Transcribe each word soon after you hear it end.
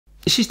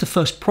This is the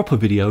first proper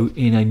video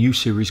in a new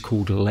series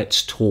called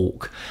Let's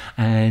Talk,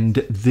 and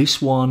this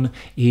one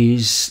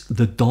is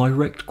the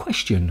direct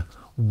question: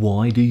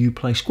 why do you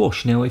play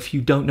squash? Now, if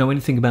you don't know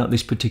anything about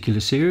this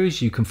particular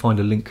series, you can find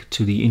a link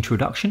to the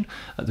introduction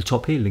at the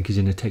top here. Link is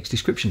in the text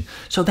description.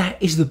 So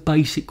that is the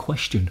basic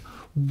question.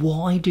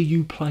 Why do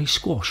you play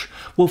squash?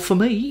 Well, for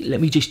me, let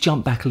me just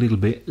jump back a little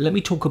bit. Let me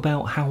talk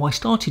about how I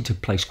started to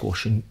play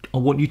squash, and I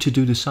want you to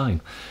do the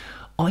same.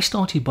 I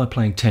started by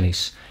playing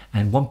tennis,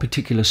 and one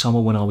particular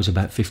summer when I was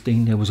about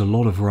 15, there was a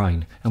lot of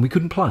rain and we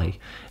couldn't play.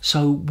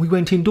 So we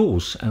went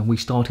indoors and we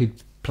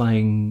started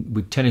playing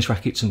with tennis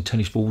rackets and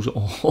tennis balls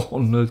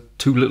on the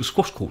two little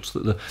squash courts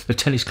that the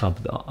tennis club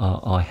that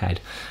I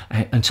had.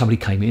 And somebody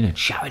came in and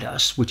shouted at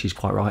us, which is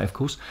quite right, of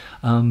course,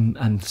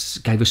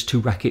 and gave us two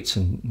rackets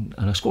and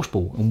a squash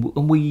ball.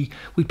 And we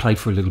played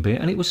for a little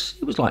bit, and it was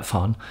like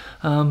fun.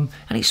 And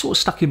it sort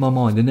of stuck in my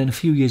mind. And then a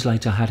few years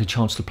later, I had a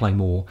chance to play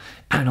more,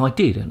 and I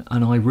did.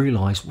 And I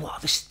realised, wow,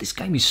 this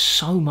game is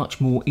so much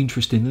more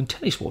interesting than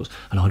tennis was.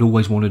 And I'd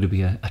always wanted to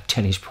be a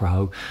tennis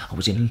pro. I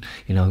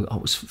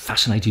was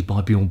fascinated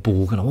by Bjorn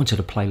Borg, and I wanted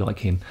to play like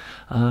him.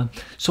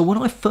 So when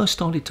I first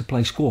started to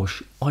play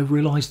squash, I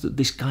realised that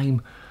this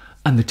game,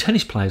 and the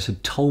tennis players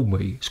had told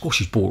me,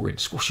 squash is boring.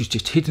 Squash is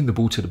just hitting the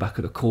ball to the back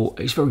of the court.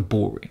 It's very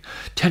boring.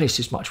 Tennis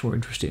is much more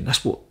interesting.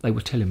 That's what they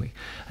were telling me.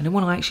 And then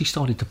when I actually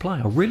started to play,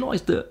 I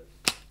realised that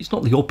it's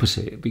not the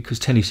opposite, because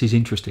tennis is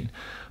interesting,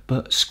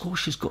 but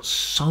squash has got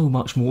so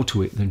much more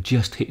to it than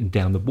just hitting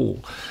down the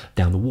wall.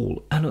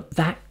 And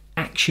that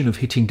action of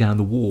hitting down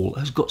the wall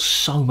has got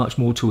so much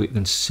more to it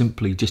than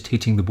simply just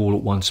hitting the ball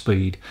at one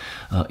speed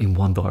in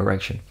one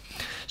direction.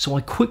 So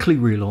I quickly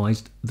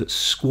realised that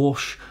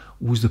squash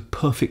was the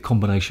perfect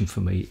combination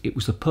for me. It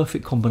was the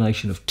perfect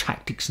combination of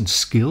tactics and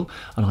skill,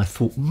 and I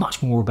thought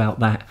much more about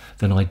that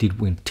than I did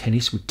with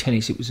tennis. With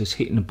tennis, it was just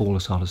hitting the ball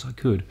as hard as I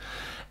could.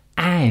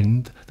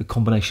 And the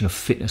combination of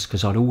fitness,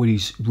 because I'd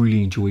always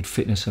really enjoyed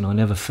fitness, and I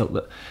never felt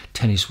that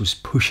tennis was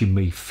pushing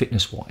me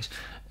fitness-wise.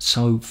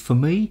 So for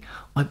me,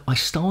 I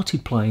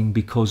started playing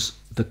because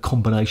the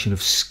combination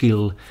of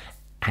skill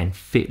and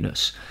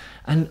fitness.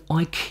 And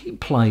I keep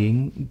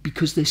playing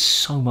because there's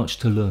so much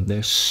to learn.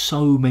 There's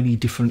so many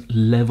different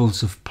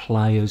levels of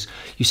players.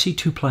 You see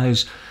two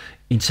players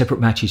in separate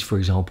matches, for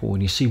example,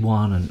 and you see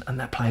one and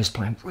that player's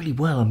playing really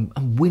well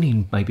and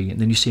winning maybe, and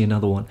then you see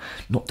another one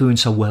not doing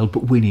so well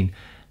but winning.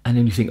 And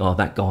then you think, oh,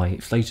 that guy,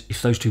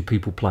 if those two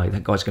people play,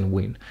 that guy's going to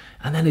win.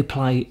 And then they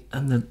play,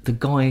 and the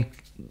guy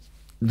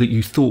that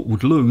you thought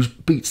would lose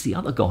beats the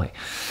other guy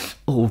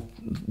or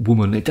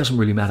woman. It doesn't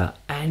really matter.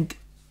 And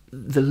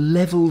the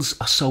levels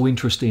are so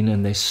interesting,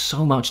 and there's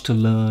so much to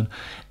learn.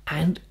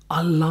 And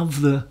I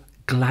love the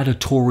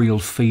gladiatorial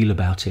feel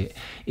about it.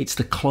 It's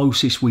the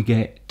closest we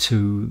get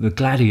to the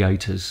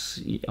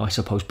gladiators. I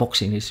suppose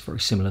boxing is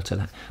very similar to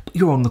that, but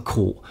you're on the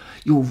court,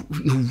 you're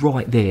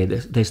right there.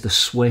 There's the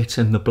sweat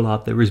and the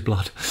blood. There is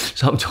blood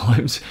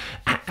sometimes,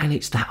 and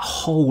it's that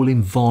whole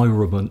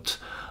environment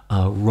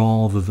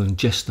rather than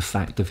just the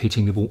fact of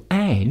hitting the ball.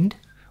 And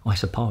I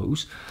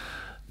suppose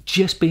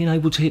just being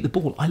able to hit the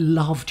ball. I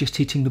love just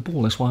hitting the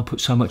ball. That's why I put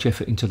so much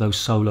effort into those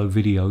solo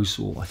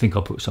videos, or I think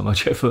I put so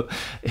much effort.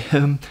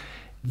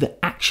 The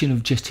action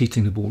of just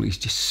hitting the ball is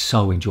just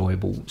so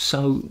enjoyable.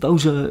 So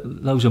those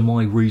are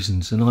my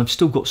reasons, and I've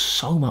still got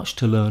so much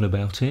to learn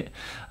about it.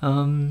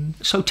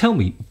 So tell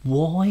me,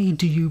 why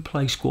do you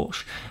play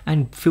squash?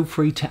 And feel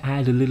free to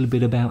add a little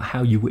bit about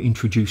how you were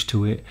introduced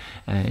to it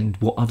and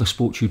what other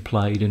sports you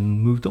played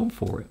and moved on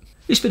for it.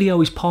 This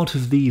video is part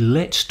of the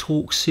Let's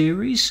Talk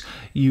series.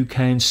 You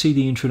can see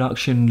the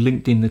introduction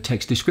linked in the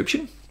text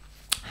description.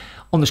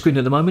 On the screen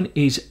at the moment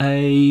is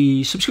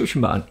a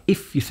subscription button.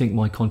 If you think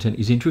my content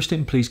is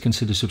interesting, please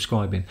consider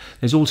subscribing.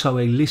 There's also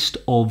a list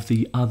of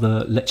the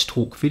other Let's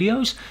Talk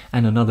videos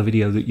and another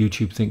video that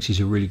YouTube thinks is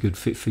a really good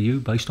fit for you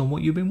based on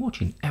what you've been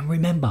watching. And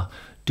remember,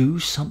 do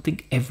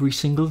something every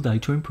single day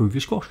to improve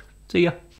your squash. See ya.